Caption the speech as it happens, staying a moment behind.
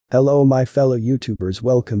Hello my fellow YouTubers,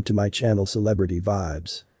 welcome to my channel Celebrity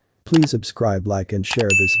Vibes. Please subscribe, like and share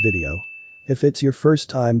this video. If it's your first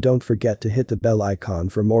time, don't forget to hit the bell icon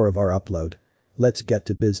for more of our upload. Let's get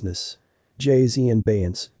to business. Jay-Z and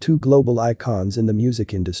Beyoncé, two global icons in the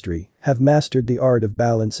music industry, have mastered the art of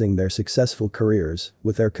balancing their successful careers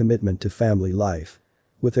with their commitment to family life.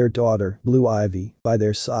 With their daughter, Blue Ivy, by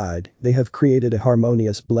their side, they have created a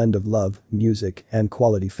harmonious blend of love, music, and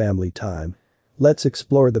quality family time. Let's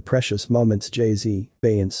explore the precious moments Jay-Z,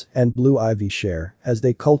 Beyoncé, and Blue Ivy share as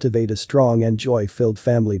they cultivate a strong and joy-filled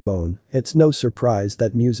family bond. It's no surprise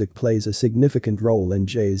that music plays a significant role in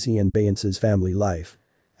Jay-Z and Beyoncé's family life.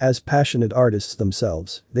 As passionate artists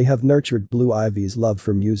themselves, they have nurtured Blue Ivy's love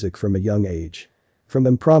for music from a young age. From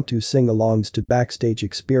impromptu sing-alongs to backstage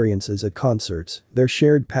experiences at concerts, their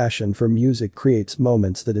shared passion for music creates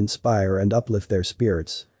moments that inspire and uplift their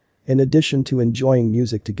spirits. In addition to enjoying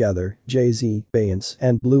music together, Jay-Z, Beyoncé,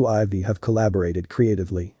 and Blue Ivy have collaborated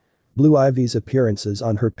creatively. Blue Ivy's appearances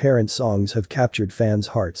on her parents' songs have captured fans'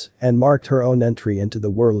 hearts and marked her own entry into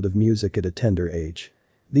the world of music at a tender age.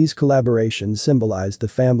 These collaborations symbolize the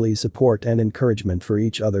family's support and encouragement for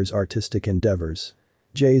each other's artistic endeavors.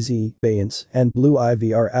 Jay-Z, Beyoncé, and Blue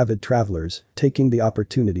Ivy are avid travelers, taking the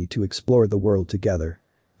opportunity to explore the world together.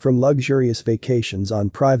 From luxurious vacations on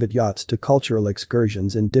private yachts to cultural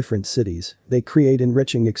excursions in different cities, they create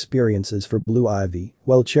enriching experiences for Blue Ivy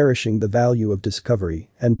while cherishing the value of discovery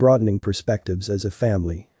and broadening perspectives as a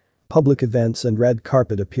family. Public events and red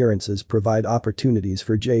carpet appearances provide opportunities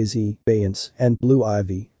for Jay-Z, Beyoncé, and Blue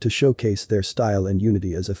Ivy to showcase their style and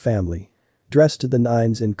unity as a family. Dressed to the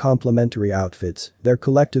nines in complementary outfits, their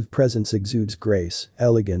collective presence exudes grace,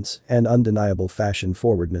 elegance, and undeniable fashion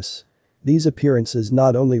forwardness. These appearances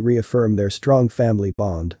not only reaffirm their strong family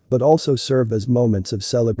bond but also serve as moments of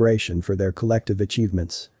celebration for their collective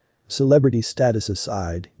achievements. Celebrity status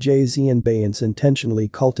aside, Jay-Z and Beyoncé intentionally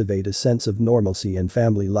cultivate a sense of normalcy and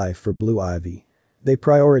family life for Blue Ivy. They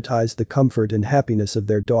prioritize the comfort and happiness of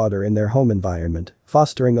their daughter in their home environment,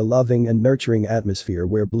 fostering a loving and nurturing atmosphere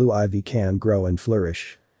where Blue Ivy can grow and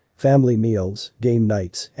flourish. Family meals, game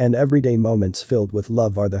nights, and everyday moments filled with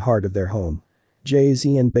love are the heart of their home.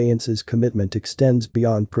 Jay-Z and Beyoncé's commitment extends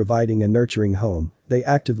beyond providing a nurturing home, they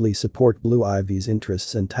actively support Blue Ivy's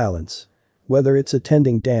interests and talents. Whether it's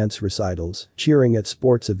attending dance recitals, cheering at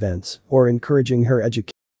sports events, or encouraging her education